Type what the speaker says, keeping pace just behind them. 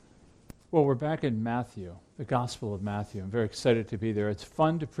Well, we're back in Matthew, the Gospel of Matthew. I'm very excited to be there. It's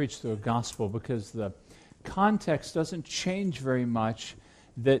fun to preach through a gospel because the context doesn't change very much,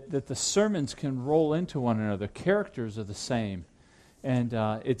 that the sermons can roll into one another. Characters are the same. And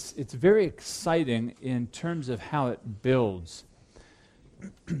it's very exciting in terms of how it builds.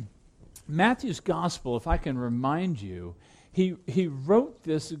 Matthew's Gospel, if I can remind you, he wrote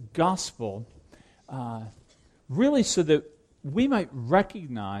this Gospel really so that we might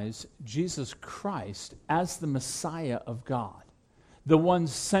recognize Jesus Christ as the Messiah of God, the one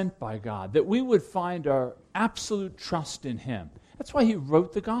sent by God, that we would find our absolute trust in him. That's why he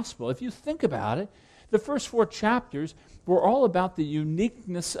wrote the gospel. If you think about it, the first 4 chapters were all about the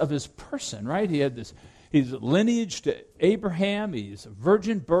uniqueness of his person, right? He had his lineage to Abraham, he's a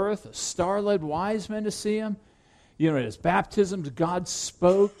virgin birth, a star-led wise men to see him. You know, at his baptism, God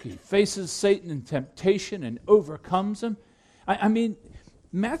spoke, he faces Satan in temptation and overcomes him. I mean,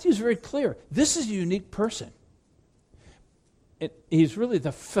 Matthew's very clear. This is a unique person. He's really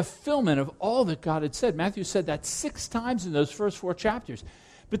the fulfillment of all that God had said. Matthew said that 6 times in those first 4 chapters.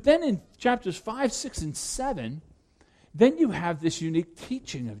 But then in chapters 5, 6, and 7, then you have this unique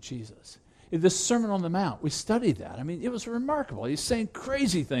teaching of Jesus. The Sermon on the Mount, we studied that. I mean, it was remarkable. He's saying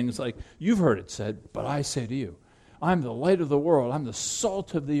crazy things like, you've heard it said, but I say to you, I'm the light of the world. I'm the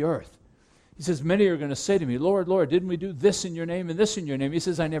salt of the earth. He says, many are going to say to me, Lord, Lord, didn't we do this in your name and this in your name? He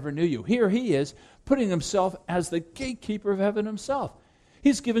says, I never knew you. Here he is, putting himself as the gatekeeper of heaven himself.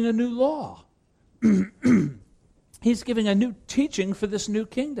 He's giving a new law. He's giving a new teaching for this new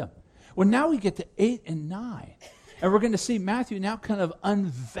kingdom. Well, now we get to 8 and 9. And we're going to see Matthew now kind of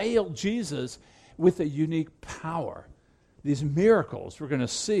unveil Jesus with a unique power. These miracles we're going to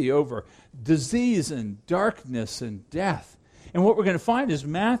see over disease and darkness and death. And what we're going to find is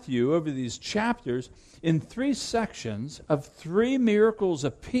Matthew, over these chapters, in 3 sections of 3 miracles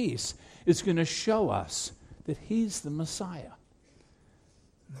apiece, is going to show us that he's the Messiah.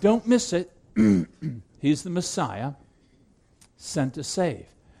 Don't miss it. He's the Messiah, sent to save,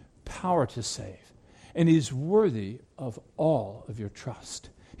 power to save. And he's worthy of all of your trust.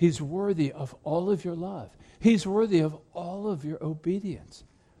 He's worthy of all of your love. He's worthy of all of your obedience.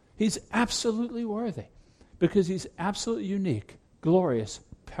 He's absolutely worthy. Because he's absolutely unique, glorious,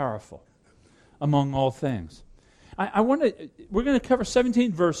 powerful among all things. We're going to cover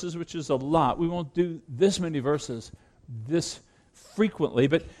 17 verses, which is a lot. We won't do this many verses this frequently,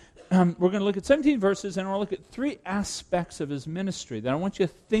 but we're going to look at 17 verses, and we'll look at 3 aspects of his ministry that I want you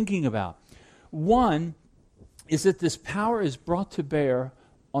thinking about. One is that this power is brought to bear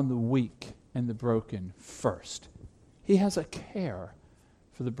on the weak and the broken first. He has a care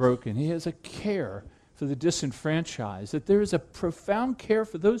for the broken. He has a care for the disenfranchised, that there is a profound care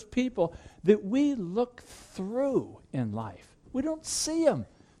for those people that we look through in life. We don't see them.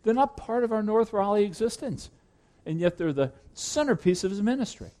 They're not part of our North Raleigh existence, and yet they're the centerpiece of his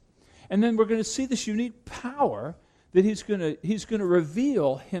ministry. And then we're going to see this unique power that he's going to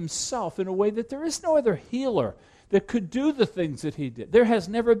reveal himself in a way that there is no other healer that could do the things that he did. There has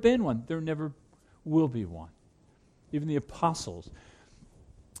never been one. There never will be one. Even the apostles.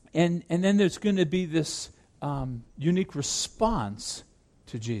 And then there's going to be this unique response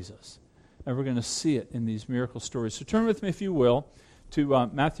to Jesus. And we're going to see it in these miracle stories. So turn with me, if you will, to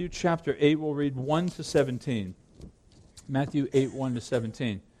Matthew chapter 8. We'll read 1 to 17. Matthew 8, 1 to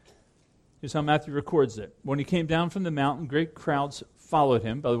 17. Here's how Matthew records it. When he came down from the mountain, great crowds followed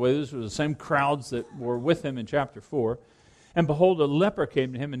him. By the way, these were the same crowds that were with him in chapter 4. And behold, a leper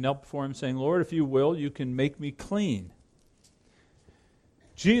came to him and knelt before him, saying, Lord, if you will, you can make me clean.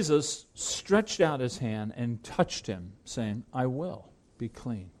 Jesus stretched out his hand and touched him, saying, I will be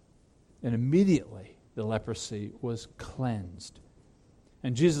clean. And immediately the leprosy was cleansed.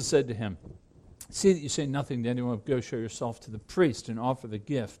 And Jesus said to him, see that you say nothing to anyone, but go show yourself to the priest and offer the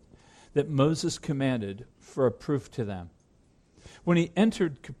gift that Moses commanded for a proof to them. When he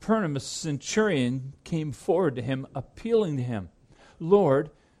entered Capernaum, a centurion came forward to him, appealing to him, Lord,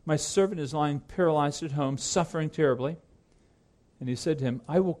 my servant is lying paralyzed at home, suffering terribly. And he said to him,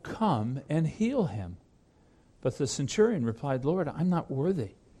 I will come and heal him. But the centurion replied, Lord, I'm not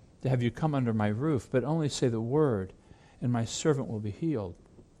worthy to have you come under my roof, but only say the word, and my servant will be healed.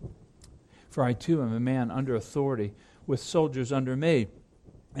 For I too am a man under authority, with soldiers under me.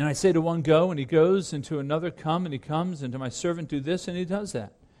 And I say to one, go, and he goes, and to another, come, and he comes, and to my servant, do this, and he does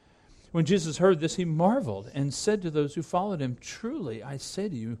that. When Jesus heard this, he marveled, and said to those who followed him, truly, I say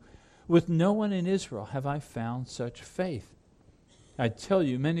to you, with no one in Israel have I found such faith. I tell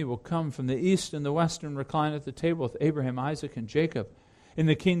you, many will come from the east and the west and recline at the table with Abraham, Isaac, and Jacob in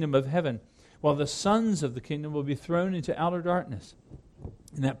the kingdom of heaven, while the sons of the kingdom will be thrown into outer darkness.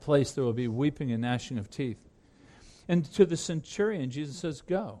 In that place there will be weeping and gnashing of teeth. And to the centurion, Jesus says,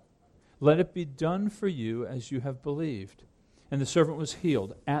 go. Let it be done for you as you have believed. And the servant was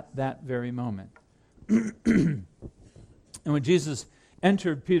healed at that very moment. And when Jesus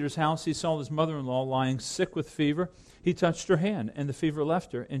entered Peter's house, he saw his mother-in-law lying sick with fever. He touched her hand, and the fever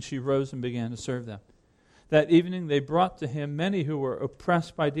left her, and she rose and began to serve them. That evening they brought to him many who were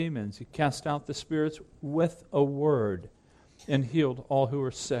oppressed by demons. He cast out the spirits with a word and healed all who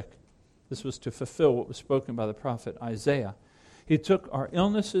were sick. This was to fulfill what was spoken by the prophet Isaiah. He took our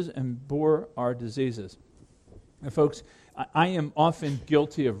illnesses and bore our diseases. And folks, I am often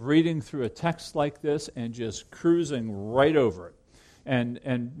guilty of reading through a text like this and just cruising right over it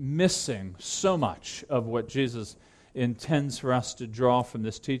and missing so much of what Jesus intends for us to draw from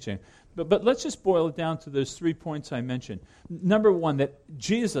this teaching. But let's just boil it down to those 3 points I mentioned. Number one, that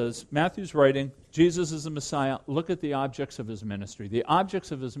Jesus, Matthew's writing, Jesus is the Messiah. Look at the objects of his ministry. The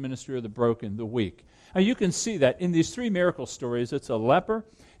objects of his ministry are the broken, the weak. Now you can see that in these 3 miracle stories. It's a leper,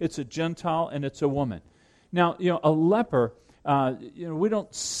 it's a Gentile, and it's a woman. Now, a leper, we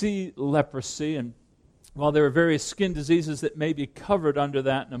don't see leprosy, and while there are various skin diseases that may be covered under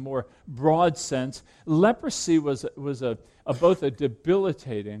that in a more broad sense, leprosy was both a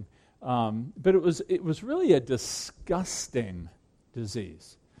debilitating, but it was really a disgusting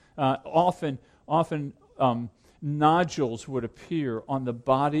disease. Often nodules would appear on the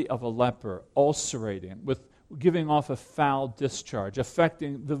body of a leper, ulcerating, with giving off a foul discharge,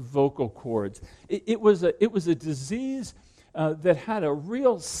 affecting the vocal cords. It was a disease that had a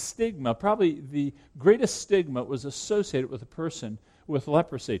real stigma. Probably the greatest stigma was associated with a person with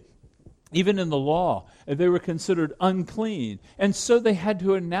leprosy. Even in the law, they were considered unclean. And so they had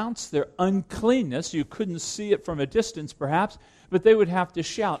to announce their uncleanness. You couldn't see it from a distance, perhaps, but they would have to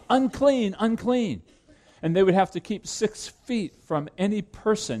shout, unclean, unclean. And they would have to keep 6 feet from any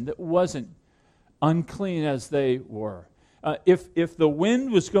person that wasn't unclean as they were. If the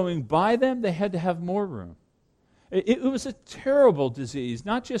wind was going by them, they had to have more room. It was a terrible disease,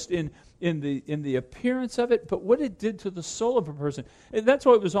 not just in the appearance of it, but what it did to the soul of a person. And that's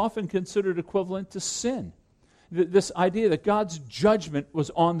why it was often considered equivalent to sin. This idea that God's judgment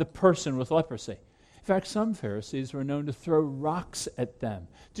was on the person with leprosy. In fact, some Pharisees were known to throw rocks at them,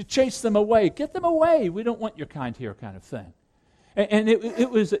 to chase them away. Get them away. We don't want your kind here, kind of thing. And it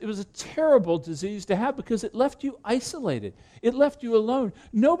was a terrible disease to have because it left you isolated. It left you alone.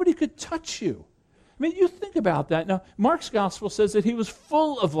 Nobody could touch you. I mean, you think about that. Now, Mark's gospel says that he was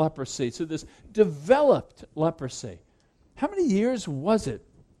full of leprosy, so this developed leprosy. How many years was it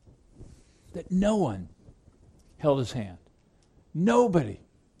that no one held his hand? Nobody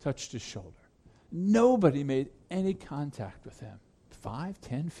touched his shoulder. Nobody made any contact with him. 5,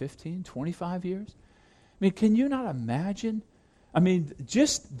 10, 15, 25 years? I mean, can you not imagine? I mean,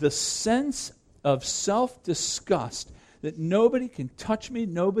 just the sense of self-disgust that nobody can touch me,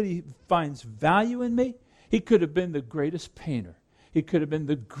 nobody finds value in me. He could have been the greatest painter. He could have been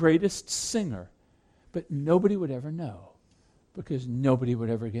the greatest singer, but nobody would ever know because nobody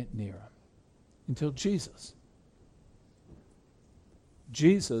would ever get near him until Jesus.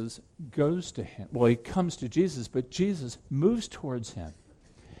 Jesus goes to him. Well, he comes to Jesus, but Jesus moves towards him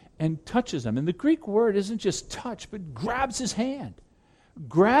and touches him. And the Greek word isn't just touch, but grabs his hand,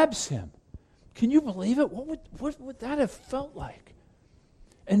 grabs him. Can you believe it? What would that have felt like?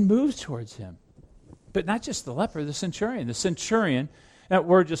 And moves towards him. But not just the leper, the centurion. The centurion, that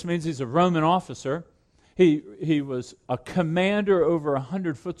word just means he's a Roman officer. He was a commander over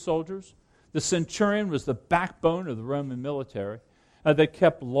 100 foot soldiers. The centurion was the backbone of the Roman military. They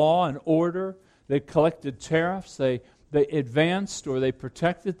kept law and order. They collected tariffs. They advanced or they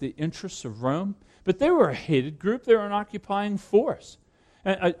protected the interests of Rome. But they were a hated group. They were an occupying force.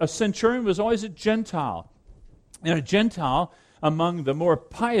 A centurion was always a Gentile. And a Gentile, among the more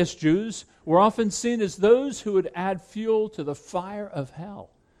pious Jews, were often seen as those who would add fuel to the fire of hell.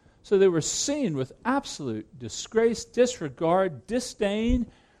 So they were seen with absolute disgrace, disregard, disdain.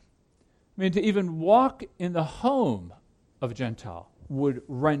 I mean, to even walk in the home of a Gentile would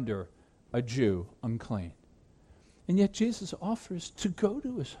render a Jew unclean. And yet Jesus offers to go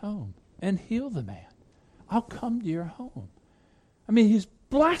to his home and heal the man. I'll come to your home. I mean, he's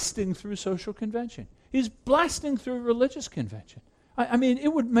blasting through social convention. He's blasting through religious convention. I mean, it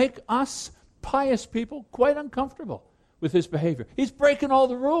would make us pious people quite uncomfortable with his behavior. He's breaking all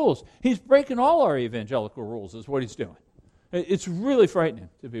the rules. He's breaking all our evangelical rules is what he's doing. It's really frightening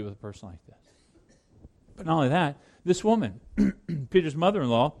to be with a person like this. But not only that, this woman, Peter's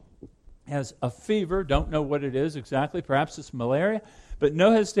mother-in-law, has a fever, don't know what it is exactly, perhaps it's malaria, but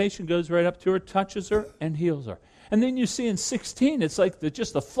no hesitation goes right up to her, touches her, and heals her. And then you see in 16, it's like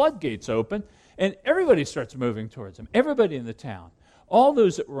just the floodgates open, and everybody starts moving towards him. Everybody in the town. All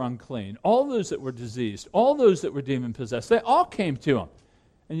those that were unclean, all those that were diseased, all those that were demon-possessed, they all came to him.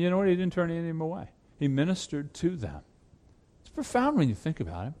 And you know what? He didn't turn any of them away. He ministered to them. It's profound when you think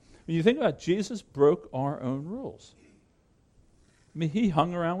about it. When you think about it, Jesus broke our own rules. I mean, he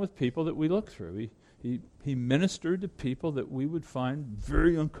hung around with people that we look through. He ministered to people that we would find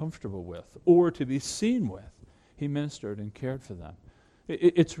very uncomfortable with or to be seen with. He ministered and cared for them.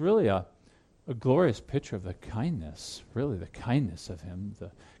 It's really a glorious picture of the kindness, really the kindness of him,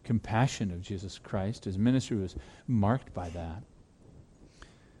 the compassion of Jesus Christ. His ministry was marked by that.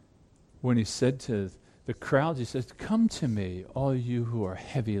 When he said to the crowds, he says, "Come to me, all you who are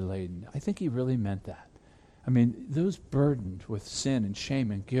heavy laden." I think he really meant that. I mean, those burdened with sin and shame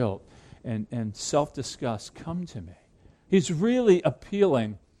and guilt and self-disgust, come to me. He's really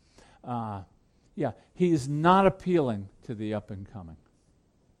appealing. He's not appealing to the up-and-coming.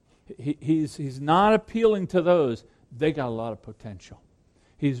 He's not appealing to those. They got a lot of potential.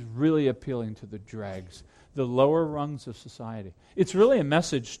 He's really appealing to the dregs, the lower rungs of society. It's really a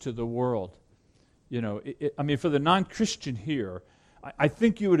message to the world. You know, for the non-Christian here, I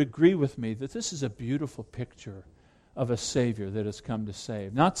think you would agree with me that this is a beautiful picture of a Savior that has come to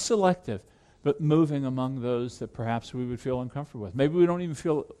save. Not selective, but moving among those that perhaps we would feel uncomfortable with. Maybe we don't even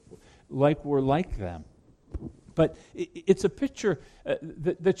feel like we're like them. But it's a picture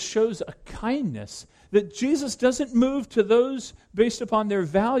that shows a kindness, that Jesus doesn't move to those based upon their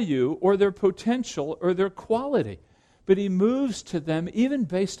value or their potential or their quality, but he moves to them even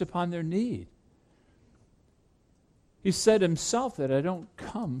based upon their need. He said himself that I don't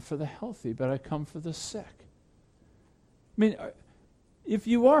come for the healthy, but I come for the sick. I mean, if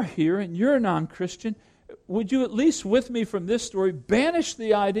you are here and you're a non-Christian, would you at least with me from this story banish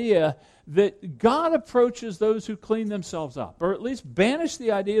the idea that God approaches those who clean themselves up, or at least banish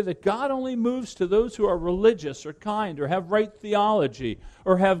the idea that God only moves to those who are religious or kind or have right theology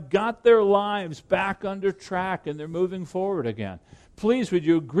or have got their lives back under track and they're moving forward again. Please, would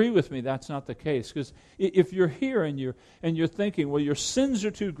you agree with me that's not the case? Because if you're here and you're thinking, well, your sins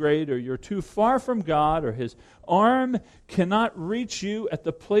are too great or you're too far from God or his arm cannot reach you at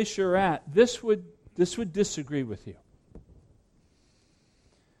the place you're at, this would disagree with you.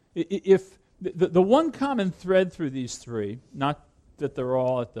 If the one common thread through these three, not that they're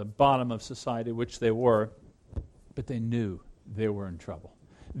all at the bottom of society, which they were, but they knew they were in trouble.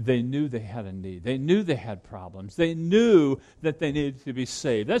 They knew they had a need. They knew they had problems. They knew that they needed to be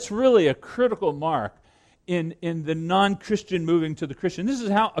saved. That's really a critical mark in the non-Christian moving to the Christian. This is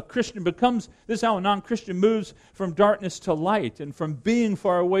how a non-Christian moves from darkness to light and from being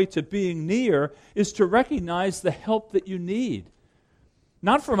far away to being near, is to recognize the help that you need.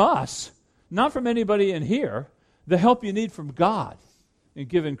 Not from us, not from anybody in here, the help you need from God in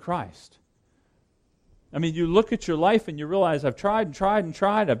giving Christ. I mean, you look at your life and you realize, I've tried and tried and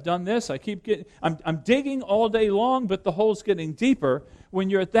tried, I've done this, I'm digging all day long, but the hole's getting deeper. When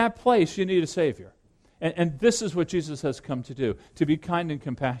you're at that place, you need a Savior. And this is what Jesus has come to do, to be kind and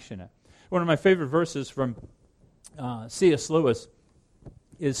compassionate. One of my favorite verses from C.S. Lewis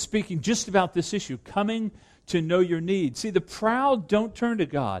is speaking just about this issue, coming to know your need. See, the proud don't turn to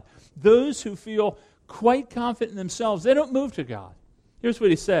God. Those who feel quite confident in themselves, they don't move to God. Here's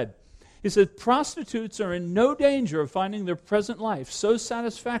what he said. He said, prostitutes are in no danger of finding their present life so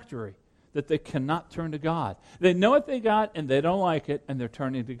satisfactory that they cannot turn to God. They know what they got and they don't like it and they're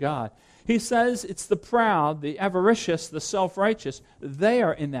turning to God. He says it's the proud, the avaricious, the self-righteous. They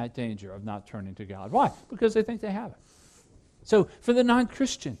are in that danger of not turning to God. Why? Because they think they have it. So for the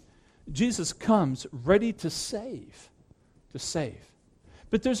non-Christian, Jesus comes ready to save. To save.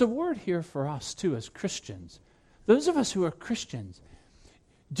 But there's a word here for us too as Christians. Those of us who are Christians,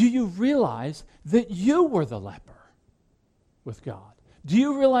 do you realize that you were the leper with God? Do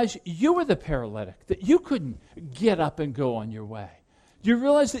you realize you were the paralytic, that you couldn't get up and go on your way? Do you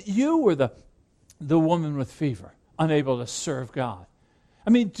realize that you were the woman with fever, unable to serve God? I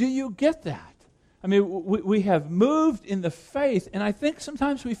mean, do you get that? I mean, we have moved in the faith, and I think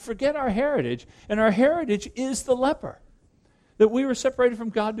sometimes we forget our heritage, and our heritage is the leper, that we were separated from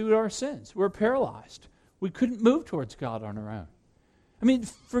God due to our sins. We were paralyzed. We couldn't move towards God on our own. I mean,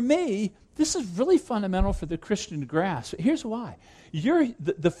 for me, this is really fundamental for the Christian to grasp. Here's why.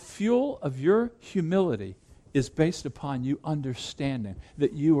 The fuel of your humility is based upon you understanding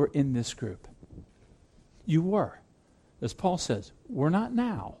that you were in this group. You were. As Paul says, we're not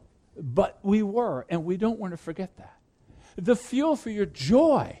now, but we were, and we don't want to forget that. The fuel for your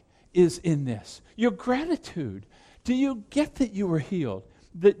joy is in this. Your gratitude. Do you get that you were healed?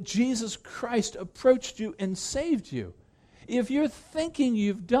 that Jesus Christ approached you and saved you. If you're thinking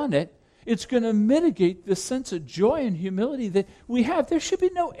you've done it, it's going to mitigate the sense of joy and humility that we have. There should be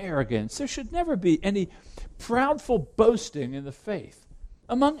no arrogance. There should never be any proudful boasting in the faith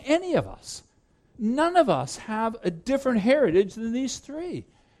among any of us. None of us have a different heritage than these three.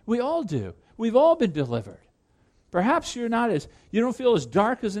 We all do. We've all been delivered. Perhaps you don't feel as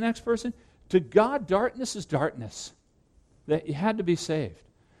dark as the next person. To God, darkness is darkness. That you had to be saved.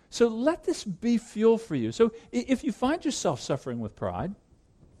 So let this be fuel for you. So if you find yourself suffering with pride,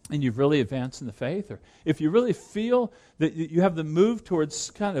 and you've really advanced in the faith, or if you really feel that you have the move towards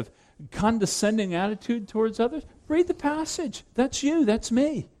kind of condescending attitude towards others, read the passage. That's you. That's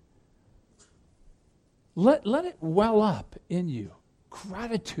me. Let it well up in you.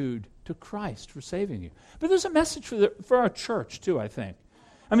 Gratitude to Christ for saving you. But there's a message for our church, too, I think.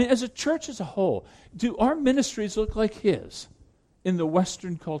 I mean, as a church as a whole, do our ministries look like his in the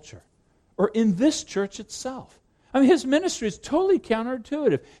Western culture or in this church itself? I mean, his ministry is totally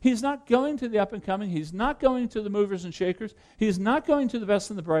counterintuitive. He's not going to the up-and-coming. He's not going to the movers and shakers. He's not going to the best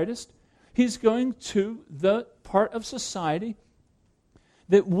and the brightest. He's going to the part of society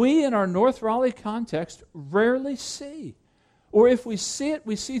that we in our North Raleigh context rarely see. Or if we see it,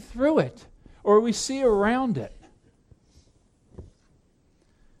 we see through it. Or we see around it.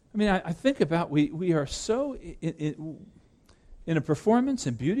 I mean, I think about we are so in a performance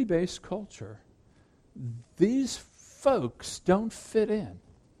and beauty-based culture. These folks don't fit in.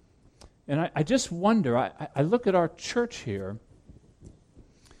 And I just wonder, I look at our church here,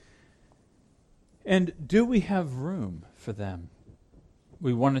 and do we have room for them?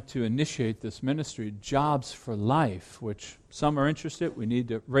 We wanted to initiate this ministry, Jobs for Life, which some are interested. We need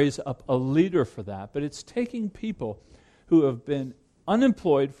to raise up a leader for that. But it's taking people who have been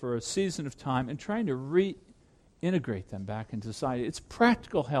unemployed for a season of time and trying to reintegrate them back into society. It's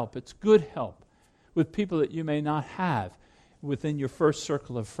practical help. It's good help with people that you may not have within your first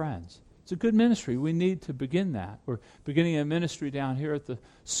circle of friends. It's a good ministry. We need to begin that. We're beginning a ministry down here at the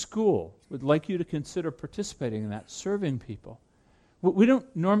school. We'd like you to consider participating in that, serving people. We don't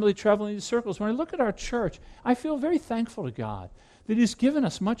normally travel in these circles. When I look at our church, I feel very thankful to God that He's given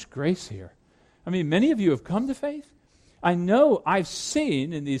us much grace here. I mean, many of you have come to faith. I know I've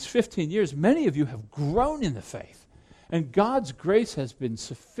seen in these 15 years, many of you have grown in the faith. And God's grace has been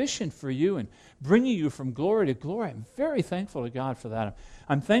sufficient for you and bringing you from glory to glory. I'm very thankful to God for that.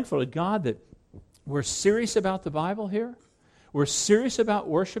 I'm thankful to God that we're serious about the Bible here. We're serious about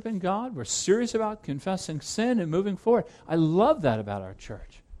worshiping God. We're serious about confessing sin and moving forward. I love that about our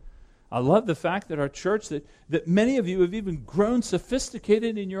church. I love the fact that our church, that many of you have even grown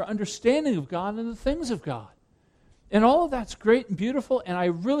sophisticated in your understanding of God and the things of God. And all of that's great and beautiful, and I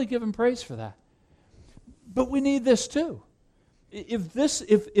really give Him praise for that. But we need this too. If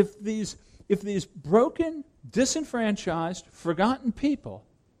these broken, disenfranchised, forgotten people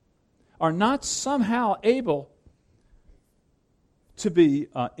are not somehow able to be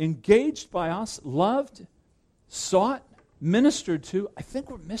engaged by us, loved, sought, ministered to, I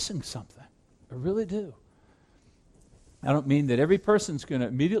think we're missing something. I really do. I don't mean that every person's going to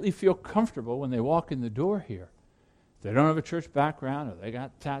immediately feel comfortable when they walk in the door here. They don't have a church background or they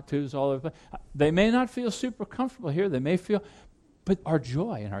got tattoos all over. They may not feel super comfortable here. They may feel, but our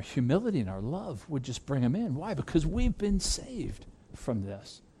joy and our humility and our love would just bring them in. Why? Because we've been saved from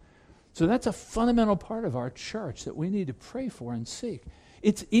this. So that's a fundamental part of our church that we need to pray for and seek.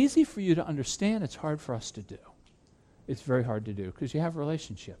 It's easy for you to understand. It's hard for us to do. It's very hard to do because you have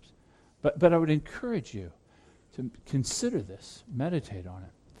relationships. But I would encourage you to consider this, meditate on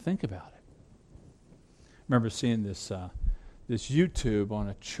it, think about it. I remember seeing this YouTube on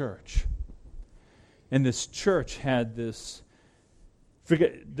a church. And this church had this,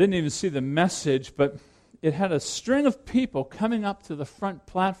 didn't even see the message, but it had a string of people coming up to the front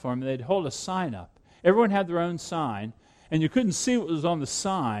platform, and they'd hold a sign up. Everyone had their own sign, and you couldn't see what was on the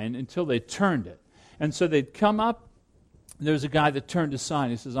sign until they turned it. And so they'd come up, and there was a guy that turned his sign.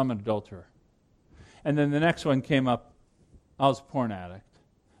 He says, "I'm an adulterer." And then the next one came up, "I was a porn addict."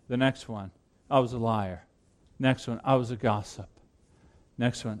 The next one, "I was a liar." Next one, "I was a gossip."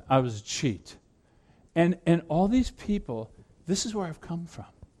 Next one, "I was a cheat." And all these people, this is where I've come from.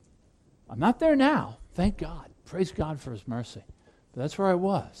 I'm not there now, thank God. Praise God for His mercy. But that's where I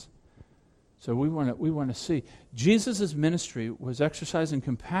was. So we want to see. Jesus' ministry was exercising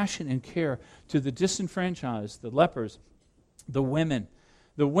compassion and care to the disenfranchised, the lepers, the women.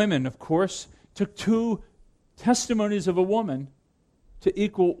 The women, of course, took 2 testimonies of a woman to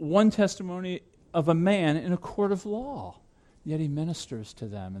equal 1 testimony of a man in a court of law. yet he ministers to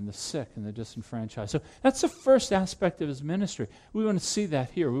them and the sick and the disenfranchised. So that's the first aspect of his ministry. We want to see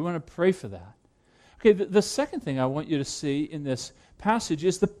that here. We want to pray for that. Okay, the second thing I want you to see in this passage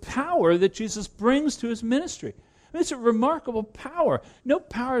is the power that Jesus brings to his ministry. I mean, it's a remarkable power. No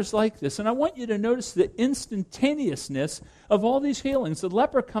power is like this. And I want you to notice the instantaneousness of all these healings. The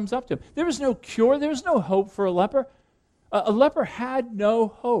leper comes up to him. There was no cure. There was no hope for a leper. A leper had no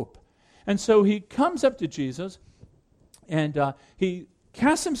hope. And so he comes up to Jesus, and he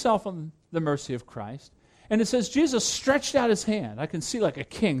casts himself on the mercy of Christ. And it says Jesus stretched out his hand. I can see like a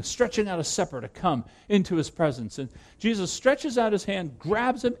king stretching out a scepter to come into his presence. And Jesus stretches out his hand,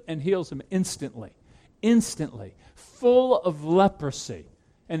 grabs him, and heals him instantly. Instantly. Full of leprosy.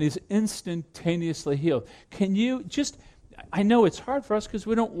 And he's instantaneously healed. Can you just... I know it's hard for us because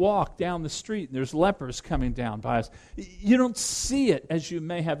we don't walk down the street and there's lepers coming down by us. You don't see it as you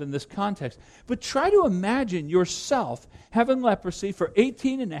may have in this context. But try to imagine yourself having leprosy for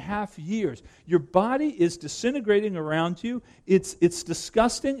 18 and a half years. Your body is disintegrating around you. It's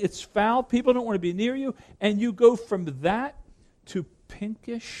disgusting. It's foul. People don't want to be near you. And you go from that to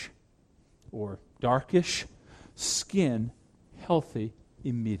pinkish or darkish skin, healthy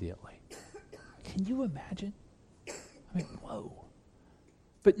immediately. Can you imagine? I mean, whoa.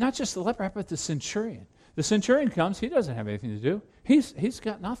 But not just the leper, but the centurion. The centurion comes, he doesn't have anything to do. He's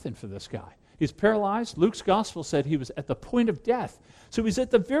got nothing for this guy. He's paralyzed. Luke's gospel said he was at the point of death. So he's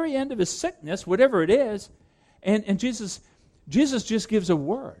at the very end of his sickness, whatever it is, and Jesus just gives a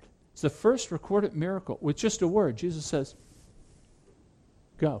word. It's the first recorded miracle. With just a word, Jesus says,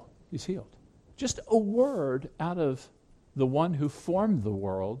 go. He's healed. Just a word out of the one who formed the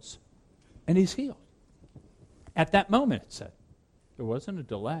worlds, and he's healed. At that moment, it said. There wasn't a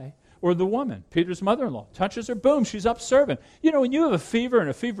delay. Or the woman, Peter's mother-in-law, touches her, boom, she's up serving. You know, when you have a fever and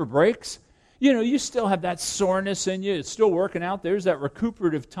a fever breaks, you know, you still have that soreness in you. It's still working out. There's that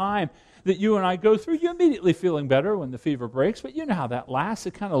recuperative time that you and I go through. You're immediately feeling better when the fever breaks, but you know how that lasts.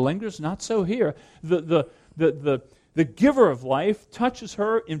 It kind of lingers. Not so here. The giver of life touches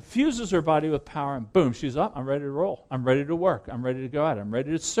her, infuses her body with power, and boom, she's up. I'm ready to roll. I'm ready to work. I'm ready to go out. I'm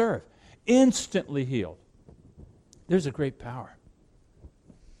ready to serve. Instantly healed. There's a great power.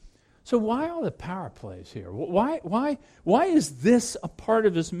 So why all the power plays here? Why is this a part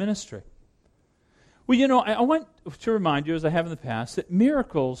of his ministry? Well, you know, I want to remind you, as I have in the past, that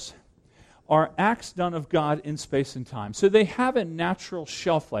miracles are acts done of God in space and time. So they have a natural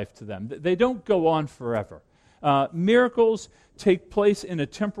shelf life to them. They don't go on forever. Miracles take place in a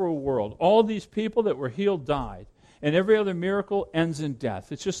temporal world. All these people that were healed died. And every other miracle ends in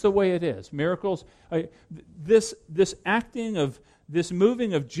death. It's just the way it is. Miracles, this acting of, this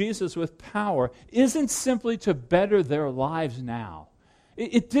moving of Jesus with power isn't simply to better their lives now.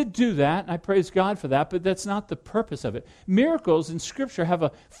 It did do that, and I praise God for that, but that's not the purpose of it. Miracles in Scripture have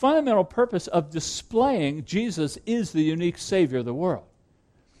a fundamental purpose of displaying Jesus is the unique Savior of the world.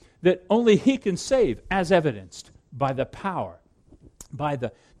 That only He can save, as evidenced by the power, by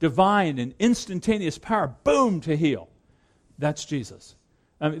the divine and instantaneous power, boom, to heal. That's Jesus.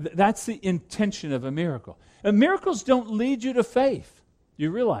 I mean, that's the intention of a miracle. And miracles don't lead you to faith. You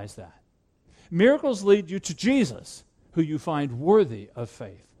realize that. Miracles lead you to Jesus, who you find worthy of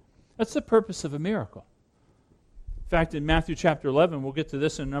faith. That's the purpose of a miracle. In fact, in Matthew chapter 11, we'll get to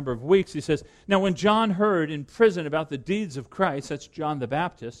this in a number of weeks, he says, now when John heard in prison about the deeds of Christ, that's John the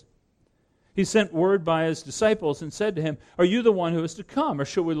Baptist, he sent word by his disciples and said to him, are you the one who is to come, or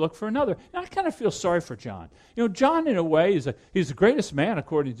shall we look for another? Now, I kind of feel sorry for John. You know, John, in a way, he's the greatest man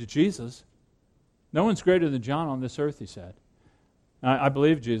according to Jesus. No one's greater than John on this earth, he said. I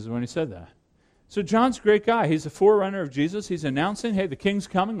believe Jesus when he said that. So John's a great guy. He's a forerunner of Jesus. He's announcing, hey, the king's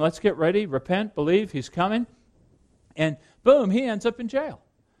coming. Let's get ready. Repent, believe. He's coming. And boom, he ends up in jail.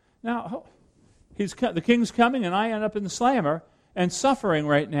 Now, the king's coming, and I end up in the slammer and suffering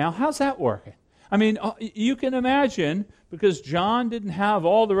right now. How's that working? I mean, you can imagine, because John didn't have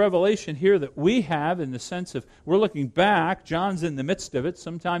all the revelation here that we have, in the sense of we're looking back. John's in the midst of it.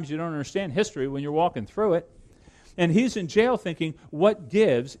 Sometimes you don't understand history when you're walking through it. And he's in jail thinking, what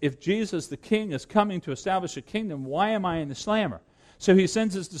gives? If Jesus the king is coming to establish a kingdom, why am I in the slammer? So he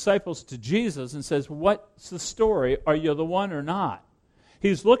sends his disciples to Jesus and says, what's the story? Are you the one or not?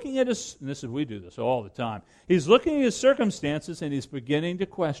 He's looking at his, and we do this all the time, he's looking at his circumstances and he's beginning to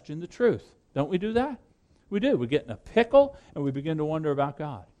question the truth. Don't we do that? We do. We get in a pickle and we begin to wonder about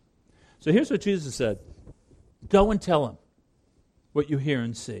God. So here's what Jesus said. Go and tell him what you hear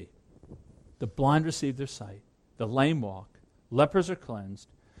and see. The blind receive their sight. The lame walk, lepers are cleansed,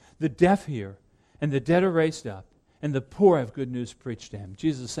 the deaf hear, and the dead are raised up, and the poor have good news preached to him.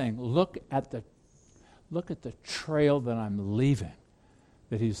 Jesus is saying, look at Look at the trail that I'm leaving,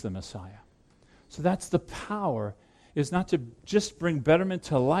 that he's the Messiah. So that's the power, is not to just bring betterment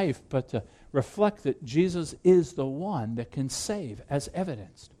to life, but to reflect that Jesus is the one that can save, as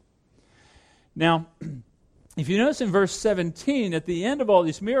evidenced. Now, if you notice in verse 17, at the end of all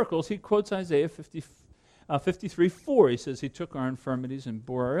these miracles, he quotes Isaiah 53:4. He says, he took our infirmities and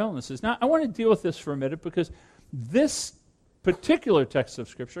bore our illnesses. Now, I want to deal with this for a minute because this particular text of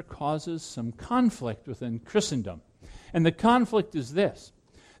Scripture causes some conflict within Christendom. And the conflict is this,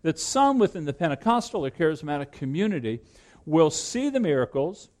 that some within the Pentecostal or charismatic community will see the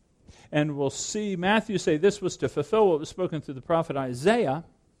miracles and will see Matthew say this was to fulfill what was spoken through the prophet Isaiah.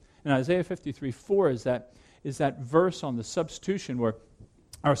 And Isaiah 53:4 is that verse on the substitution where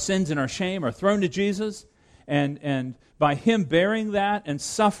our sins and our shame are thrown to Jesus, and by him bearing that and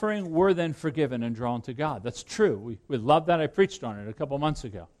suffering, we're then forgiven and drawn to God. That's true. We love that. I preached on it a couple months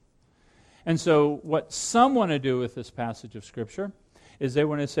ago. And so what some want to do with this passage of Scripture is they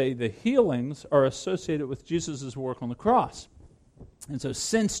want to say the healings are associated with Jesus' work on the cross. And so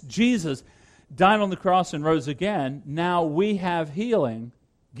since Jesus died on the cross and rose again, now we have healing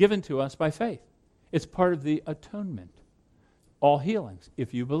given to us by faith. It's part of the atonement. All healings.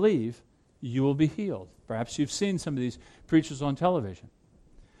 If you believe, you will be healed. Perhaps you've seen some of these preachers on television.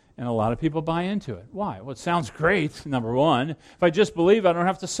 And a lot of people buy into it. Why? Well, it sounds great, number one. If I just believe, I don't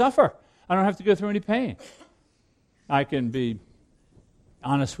have to suffer. I don't have to go through any pain. I can be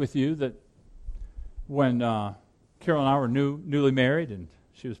honest with you that when Carol and I were newly married and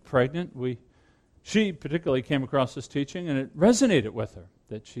she was pregnant, she particularly came across this teaching and it resonated with her,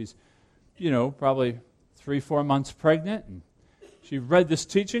 that she's, probably 3-4 months pregnant, and she read this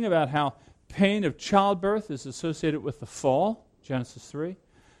teaching about how pain of childbirth is associated with the fall, Genesis 3.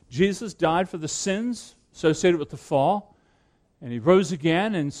 Jesus died for the sins associated with the fall, and he rose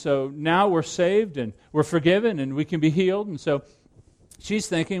again, and so now we're saved and we're forgiven and we can be healed. And so she's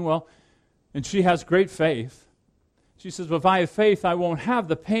thinking, well, and she has great faith. She says, well, if I have faith, I won't have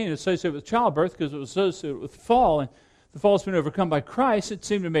the pain associated with childbirth because it was associated with the fall, and the fall's been overcome by Christ. It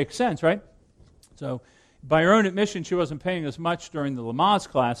seemed to make sense, right? So by her own admission, she wasn't paying as much during the Lamaze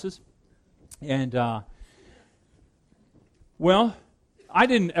classes. And, I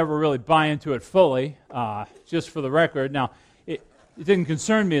didn't ever really buy into it fully, just for the record. Now, it didn't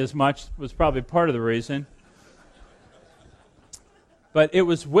concern me as much, was probably part of the reason. But it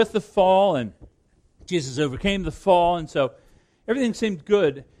was with the fall, and Jesus overcame the fall, and so everything seemed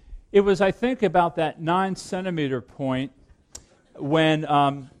good. It was, I think, about that 9-centimeter point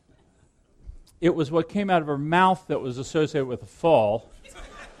when it was what came out of her mouth that was associated with the fall.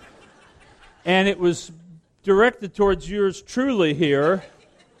 And it was directed towards yours truly here.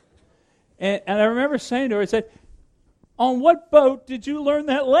 And I remember saying to her, I said, on what boat did you learn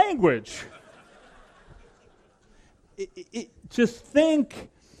that language? To think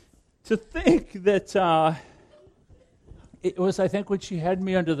that it was, I think, when she had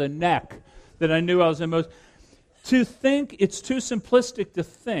me under the neck that I knew I was in most. To think, it's too simplistic to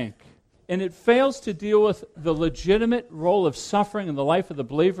think, and it fails to deal with the legitimate role of suffering in the life of the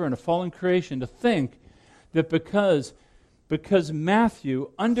believer in a fallen creation, to think that because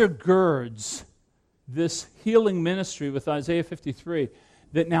Matthew undergirds this healing ministry with Isaiah 53,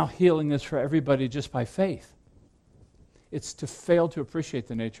 that now healing is for everybody just by faith. It's to fail to appreciate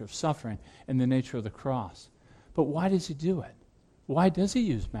the nature of suffering and the nature of the cross. But why does he do it? Why does he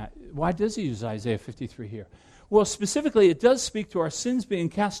use Isaiah 53 here? Well, specifically, it does speak to our sins being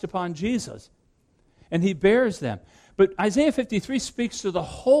cast upon Jesus, and he bears them. But Isaiah 53 speaks to the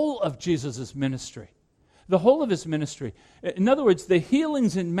whole of Jesus' ministry, the whole of his ministry. In other words, the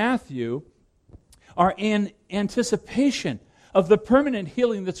healings in Matthew are in anticipation of the permanent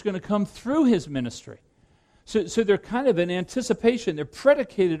healing that's going to come through his ministry. So they're kind of an anticipation. They're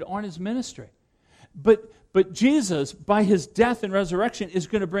predicated on his ministry. But Jesus, by his death and resurrection, is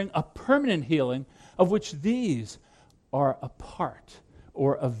going to bring a permanent healing of which these are a part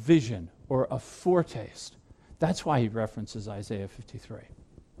or a vision or a foretaste. That's why he references Isaiah 53. In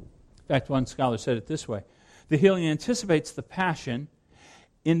fact, one scholar said it this way: the healing anticipates the passion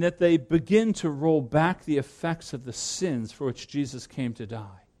in that they begin to roll back the effects of the sins for which Jesus came to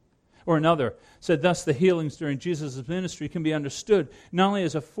die. Or another said, thus the healings during Jesus' ministry can be understood not only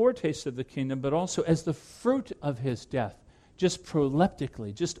as a foretaste of the kingdom, but also as the fruit of his death, just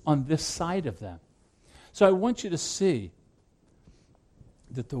proleptically, just on this side of them. So I want you to see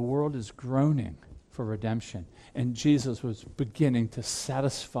that the world is groaning for redemption, and Jesus was beginning to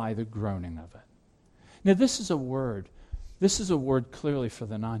satisfy the groaning of it. Now this is a word clearly for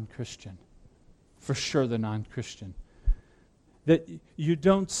the non-Christian, for sure the non-Christian. that you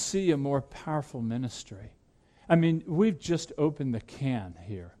don't see a more powerful ministry. I mean, we've just opened the can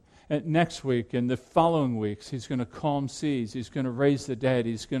here. And next week and the following weeks, he's going to calm seas. He's going to raise the dead.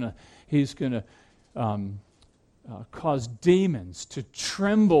 He's going to cause demons to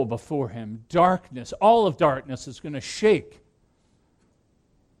tremble before him. Darkness, all of darkness is going to shake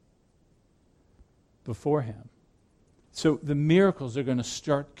before him. So the miracles are going to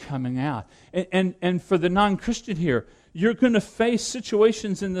start coming out. And for the non-Christian here, you're going to face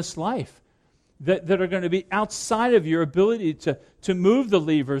situations in this life that are going to be outside of your ability to move the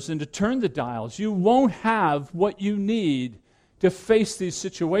levers and to turn the dials. You won't have what you need to face these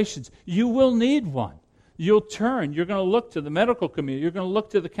situations. You will need one. You'll turn. You're going to look to the medical community. You're going to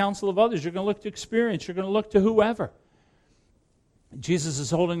look to the counsel of others. You're going to look to experience. You're going to look to whoever. Jesus is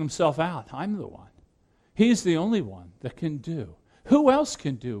holding himself out. I'm the one. He's the only one that can do. Who else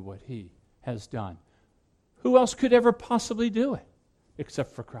can do what he has done? Who else could ever possibly do it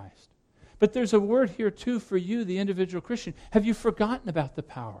except for Christ? But there's a word here, too, for you, the individual Christian. Have you forgotten about the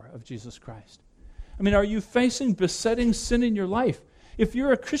power of Jesus Christ? I mean, are you facing besetting sin in your life? If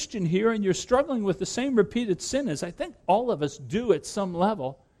you're a Christian here and you're struggling with the same repeated sin as I think all of us do at some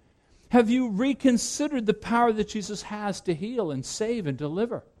level, have you reconsidered the power that Jesus has to heal and save and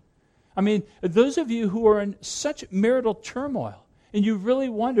deliver? I mean, those of you who are in such marital turmoil and you really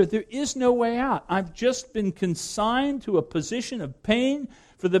wonder, there is no way out. I've just been consigned to a position of pain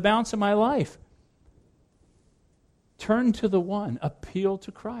for the balance of my life. Turn to the one. Appeal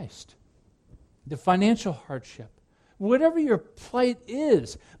to Christ. The financial hardship. Whatever your plight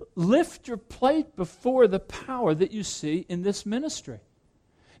is, lift your plate before the power that you see in this ministry.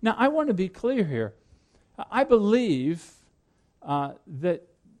 Now, I want to be clear here. I believe that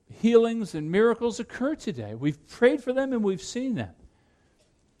healings and miracles occur today. We've prayed for them and we've seen them.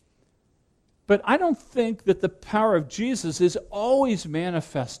 But I don't think that the power of Jesus is always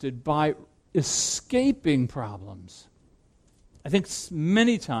manifested by escaping problems. I think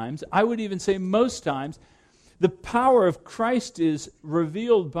many times, I would even say most times, the power of Christ is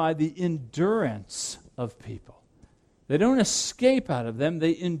revealed by the endurance of people. They don't escape out of them,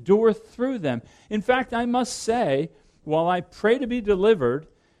 they endure through them. In fact, I must say, while I pray to be delivered,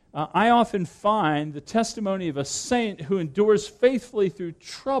 I often find the testimony of a saint who endures faithfully through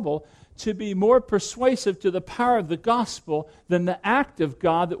trouble to be more persuasive to the power of the gospel than the act of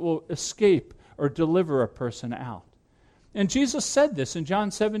God that will escape or deliver a person out. And Jesus said this in John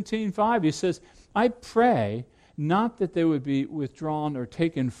 17:5. He says, I pray not that they would be withdrawn or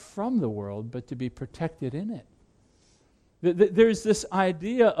taken from the world, but to be protected in it. There's this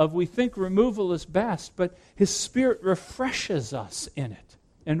idea of we think removal is best, but His Spirit refreshes us in it,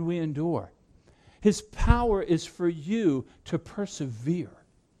 and we endure. His power is for you to persevere.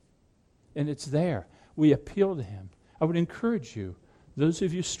 And it's there. We appeal to Him. I would encourage you, those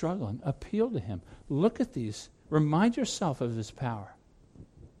of you struggling, appeal to Him. Look at these. Remind yourself of His power.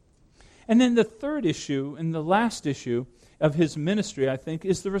 And then the third issue, and the last issue of His ministry, I think,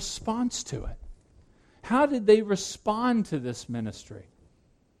 is the response to it. How did they respond to this ministry?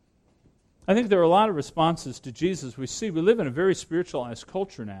 I think there are a lot of responses to Jesus. We live in a very spiritualized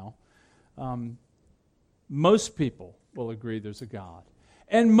culture now. Most people will agree there's a God.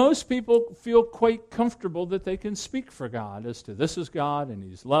 And most people feel quite comfortable that they can speak for God as to this is God, and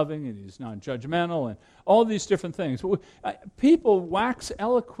He's loving, and He's non-judgmental, and all these different things. People wax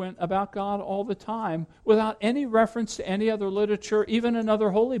eloquent about God all the time without any reference to any other literature, even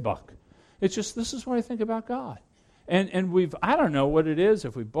another holy book. It's just, this is what I think about God. And I don't know what it is,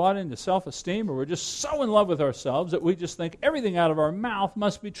 if we bought into self-esteem or we're just so in love with ourselves that we just think everything out of our mouth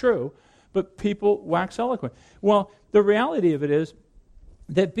must be true, but people wax eloquent. Well, the reality of it is,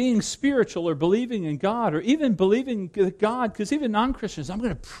 that being spiritual or believing in God or even believing that God, because even non-Christians, I'm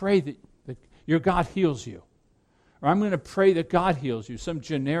going to pray that your God heals you. Or I'm going to pray that God heals you, some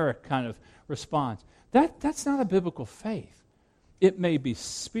generic kind of response. That's not a biblical faith. It may be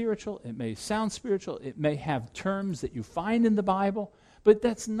spiritual, it may sound spiritual, it may have terms that you find in the Bible, but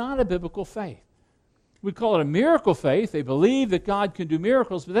that's not a biblical faith. We call it a miracle faith. They believe that God can do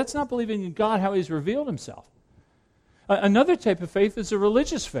miracles, but that's not believing in God how He's revealed Himself. Another type of faith is a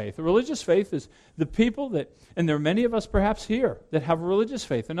religious faith. A religious faith is the people that, and there are many of us perhaps here that have a religious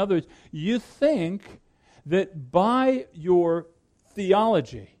faith. In other words, you think that by your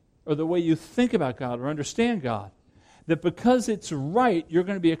theology or the way you think about God or understand God, that because it's right, you're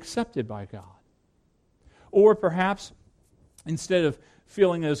going to be accepted by God. Or perhaps instead of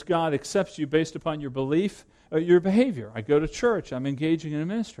feeling as God accepts you based upon your belief, your behavior. I go to church, I'm engaging in a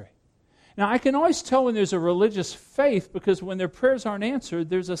ministry. Now, I can always tell when there's a religious faith because when their prayers aren't answered,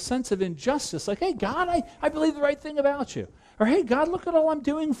 there's a sense of injustice. Like, hey, God, I believe the right thing about you. Or, hey, God, look at all I'm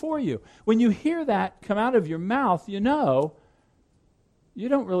doing for you. When you hear that come out of your mouth, you know you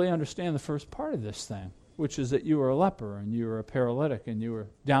don't really understand the first part of this thing, which is that you were a leper and you were a paralytic and you were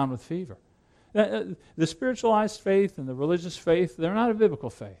down with fever. The spiritualized faith and the religious faith, they're not a biblical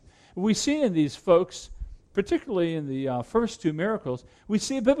faith. We see in these folks, particularly in the first two miracles, we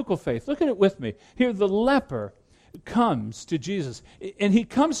see a biblical faith. Look at it with me. Here, the leper comes to Jesus, and he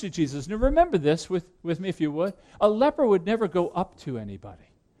comes to Jesus. Now, remember this with me, if you would. A leper would never go up to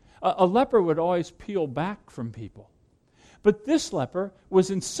anybody. A leper would always peel back from people. But this leper was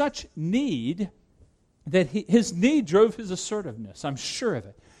in such need that his need drove his assertiveness. I'm sure of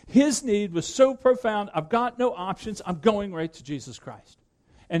it. His need was so profound, I've got no options, I'm going right to Jesus Christ.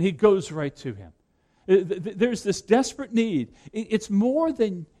 And he goes right to him. There's this desperate need. It's more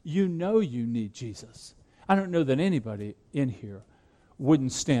than you know you need Jesus. I don't know that anybody in here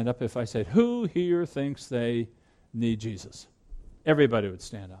wouldn't stand up if I said, who here thinks they need Jesus? Everybody would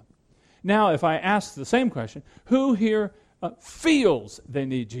stand up. Now, if I ask the same question, who here feels they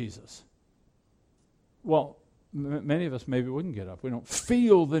need Jesus? Well, many of us maybe wouldn't get up. We don't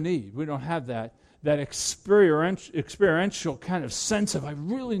feel the need. We don't have that experiential kind of sense of, I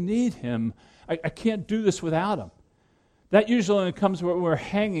really need him. I can't do this without him. That usually only comes when we're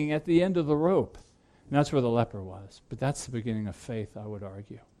hanging at the end of the rope. And that's where the leper was. But that's the beginning of faith, I would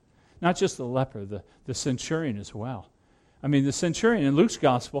argue. Not just the leper, the centurion as well. I mean, the centurion in Luke's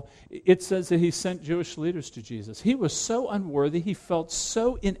gospel, it says that he sent Jewish leaders to Jesus. He was so unworthy, he felt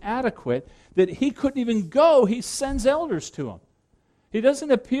so inadequate that he couldn't even go. He sends elders to him. He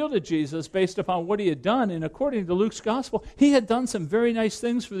doesn't appeal to Jesus based upon what he had done. And according to Luke's gospel, he had done some very nice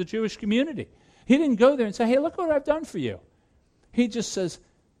things for the Jewish community. He didn't go there and say, hey, look what I've done for you. He just says,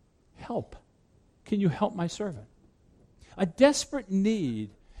 help. Can you help my servant? A desperate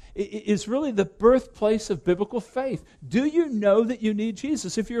need is really the birthplace of biblical faith. Do you know that you need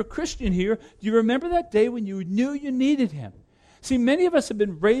Jesus? If you're a Christian here, do you remember that day when you knew you needed him? See, many of us have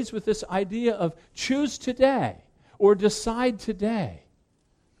been raised with this idea of choose today or decide today.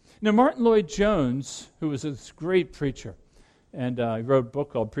 Now, Martin Lloyd-Jones, who was this great preacher, and he wrote a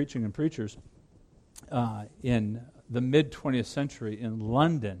book called Preaching and Preachers in the mid-20th century in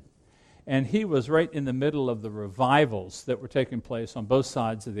London. And he was right in the middle of the revivals that were taking place on both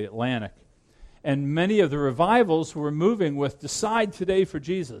sides of the Atlantic. And many of the revivals were moving with decide today for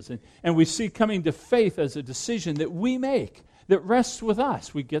Jesus. And we see coming to faith as a decision that we make, that rests with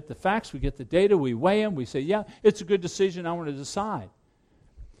us. We get the facts, we get the data, we weigh them, we say, yeah, it's a good decision, I want to decide.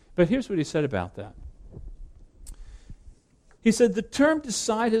 But here's what he said about that. He said, the term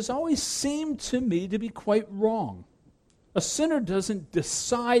decide has always seemed to me to be quite wrong. A sinner doesn't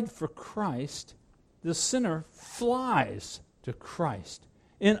decide for Christ. The sinner flies to Christ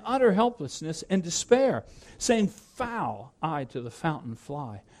in utter helplessness and despair, saying, foul, I to the fountain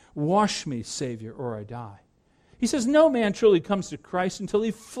fly. Wash me, Savior, or I die. He says, no man truly comes to Christ until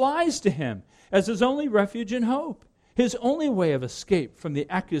he flies to him as his only refuge and hope, his only way of escape from the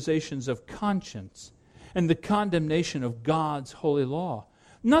accusations of conscience and the condemnation of God's holy law.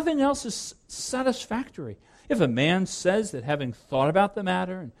 Nothing else is satisfactory. If a man says that having thought about the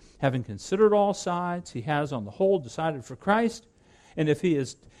matter and having considered all sides, he has on the whole decided for Christ, and if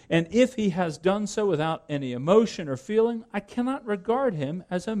he has done so without any emotion or feeling, I cannot regard him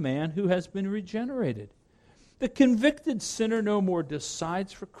as a man who has been regenerated. The convicted sinner no more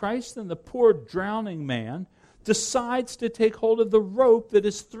decides for Christ than the poor drowning man decides to take hold of the rope that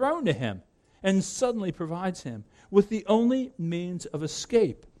is thrown to him and suddenly provides him with the only means of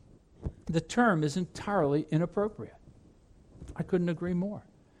escape. The term is entirely inappropriate. I couldn't agree more.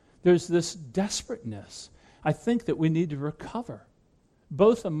 There's this desperateness, I think, that we need to recover,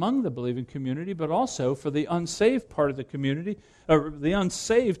 both among the believing community, but also for the unsaved part of the community, or the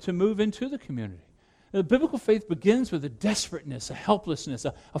unsaved to move into the community. The biblical faith begins with a desperateness, a helplessness,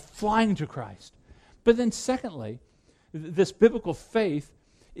 a flying to Christ. But then secondly, this biblical faith,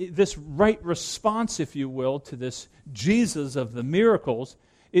 this right response, if you will, to this Jesus of the miracles,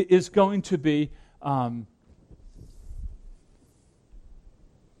 is going to be an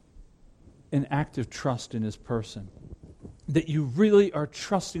act of trust in his person. That you really are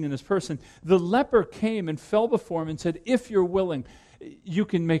trusting in his person. The leper came and fell before him and said, if you're willing, you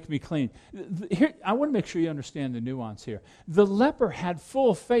can make me clean. Here, I want to make sure you understand the nuance here. The leper had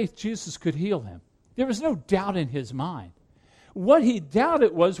full faith Jesus could heal him. There was no doubt in his mind. What he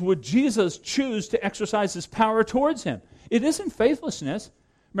doubted was, would Jesus choose to exercise his power towards him? It isn't faithlessness.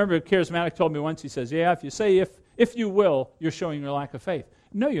 Remember, a charismatic told me once, he says, yeah, if you say if you will, you're showing your lack of faith.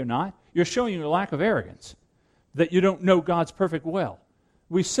 No, you're not. You're showing your lack of arrogance, that you don't know God's perfect will.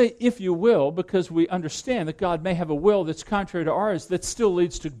 We say, if you will, because we understand that God may have a will that's contrary to ours that still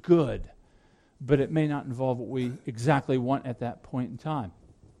leads to good, but it may not involve what we exactly want at that point in time.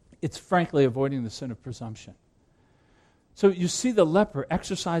 It's frankly avoiding the sin of presumption. So you see the leper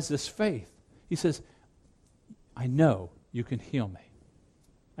exercise this faith. He says, I know you can heal me.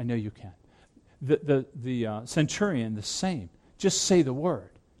 I know you can. The centurion, the same. Just say the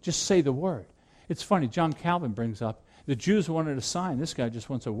word. Just say the word. It's funny, John Calvin brings up, the Jews wanted a sign. This guy just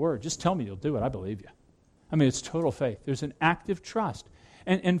wants a word. Just tell me you'll do it. I believe you. I mean, it's total faith. There's an active trust.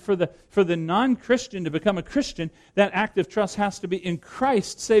 And for the non-Christian to become a Christian, that active trust has to be in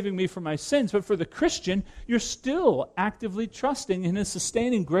Christ saving me from my sins. But for the Christian, you're still actively trusting in His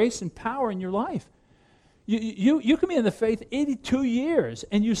sustaining grace and power in your life. You can be in the faith 82 years,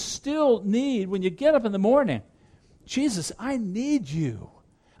 and you still need, when you get up in the morning, Jesus, I need you.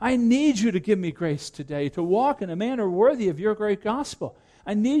 I need you to give me grace today, to walk in a manner worthy of your great gospel.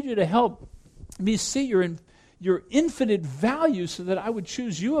 I need you to help me see your infinite value so that I would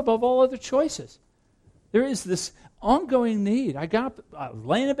choose you above all other choices. There is this ongoing need. I was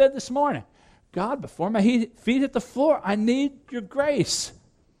laying in bed this morning. God, before my feet hit the floor, I need your grace.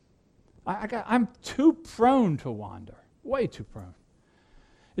 I'm too prone to wander, way too prone.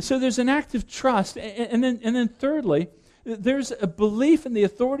 And so there's an active trust. And then thirdly, there's a belief in the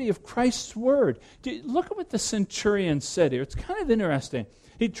authority of Christ's word. Look at what the centurion said here. It's kind of interesting.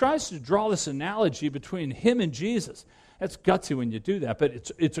 He tries to draw this analogy between him and Jesus. That's gutsy when you do that,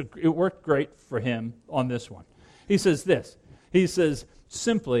 but it worked great for him on this one. He says this. He says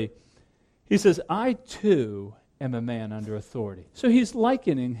simply, I too am a man under authority. So he's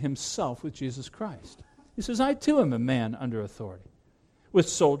likening himself with Jesus Christ. He says, I too am a man under authority. With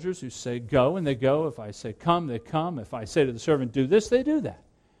soldiers who say go, and they go. If I say come, they come. If I say to the servant, do this, they do that.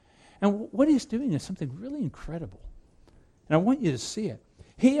 And what he's doing is something really incredible. And I want you to see it.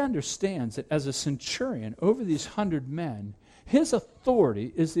 He understands that as a centurion over these 100 men, his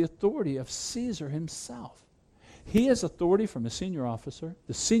authority is the authority of Caesar himself. He has authority from a senior officer.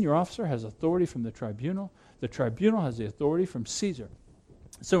 The senior officer has authority from the tribunal. The tribunal has the authority from Caesar.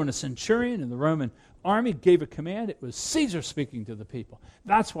 So when a centurion in the Roman army gave a command, it was Caesar speaking to the people.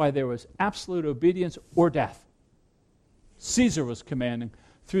 That's why there was absolute obedience or death. Caesar was commanding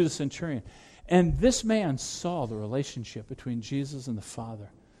through the centurion. And this man saw the relationship between Jesus and the Father.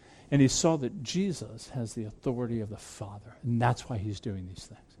 And he saw that Jesus has the authority of the Father. And that's why he's doing these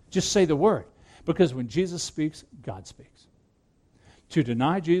things. Just say the word. Because when Jesus speaks, God speaks. To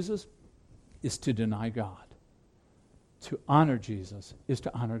deny Jesus is to deny God. To honor Jesus is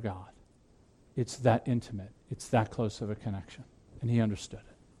to honor God. It's that intimate. It's that close of a connection. And he understood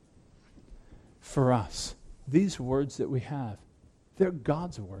it. For us, these words that we have, they're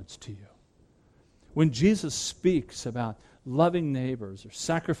God's words to you. When Jesus speaks about loving neighbors or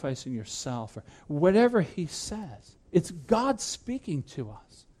sacrificing yourself or whatever he says, it's God speaking to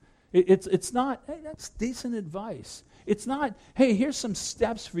us. It's not, hey, that's decent advice. It's not, hey, here's some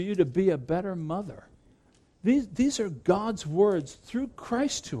steps for you to be a better mother. These are God's words through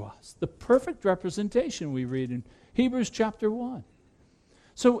Christ to us, the perfect representation we read in Hebrews chapter 1.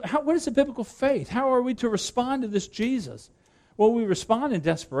 So what is the biblical faith? How are we to respond to this Jesus? Well, we respond in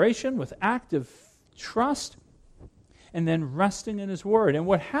desperation with active trust and then resting in his word. And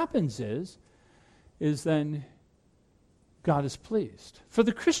what happens is then God is pleased. For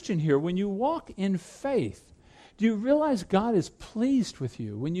the Christian here, when you walk in faith, do you realize God is pleased with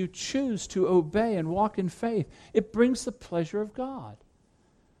you? When you choose to obey and walk in faith, it brings the pleasure of God.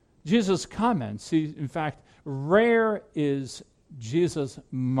 Jesus comments, in fact, rare is Jesus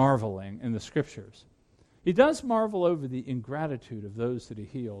marveling in the Scriptures. He does marvel over the ingratitude of those that he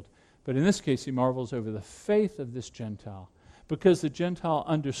healed, but in this case he marvels over the faith of this Gentile, because the Gentile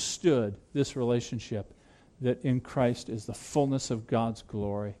understood this relationship that in Christ is the fullness of God's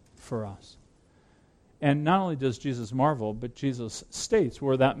glory for us. And not only does Jesus marvel, but Jesus states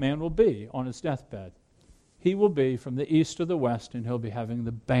where that man will be on his deathbed. He will be from the east or the west, and he'll be having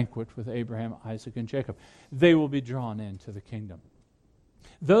the banquet with Abraham, Isaac, and Jacob. They will be drawn into the kingdom.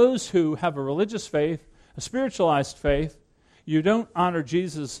 Those who have a religious faith, a spiritualized faith, you don't honor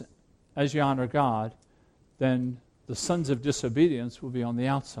Jesus as you honor God, then the sons of disobedience will be on the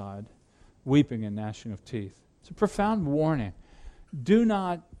outside, weeping and gnashing of teeth. It's a profound warning. Do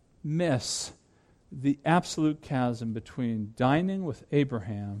not miss the absolute chasm between dining with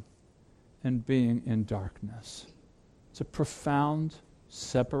Abraham and being in darkness. It's a profound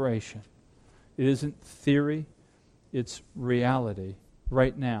separation. It isn't theory, it's reality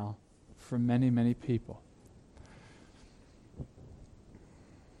right now for many, many people.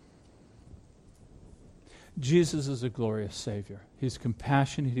 Jesus is a glorious Savior. He's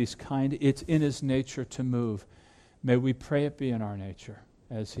compassionate. He's kind. It's in his nature to move. May we pray it be in our nature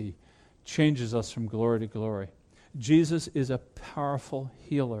as he changes us from glory to glory. Jesus is a powerful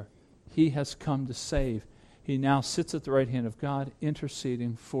healer. He has come to save. He now sits at the right hand of God,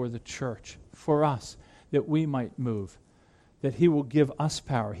 interceding for the church, for us, that we might move, that he will give us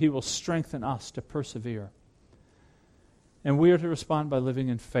power. He will strengthen us to persevere. And we are to respond by living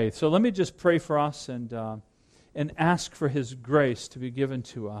in faith. So let me just pray for us and ask for his grace to be given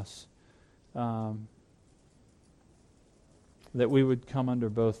to us, that we would come under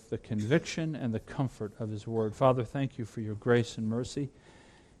both the conviction and the comfort of his word. Father, thank you for your grace and mercy.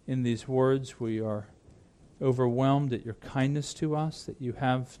 In these words, we are overwhelmed at your kindness to us, that you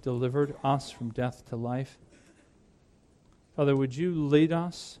have delivered us from death to life. Father, would you lead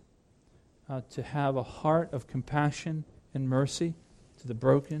us to have a heart of compassion and mercy to the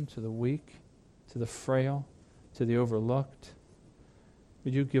broken, to the weak, to the frail, to the overlooked.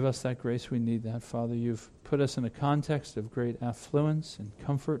 Would you give us that grace? We need that, Father. You've put us in a context of great affluence and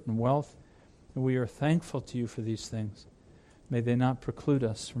comfort and wealth, and we are thankful to you for these things. May they not preclude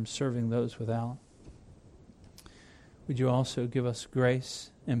us from serving those without. Would you also give us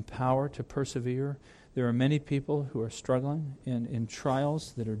grace and power to persevere? There are many people who are struggling in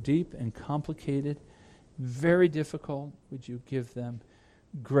trials that are deep and complicated, very difficult. Would you give them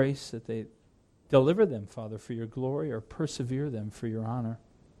grace that they deliver them, Father, for your glory, or persevere them for your honor?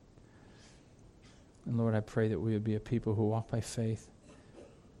 And Lord, I pray that we would be a people who walk by faith.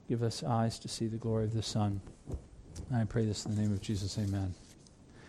 Give us eyes to see the glory of the Son. And I pray this in the name of Jesus, amen.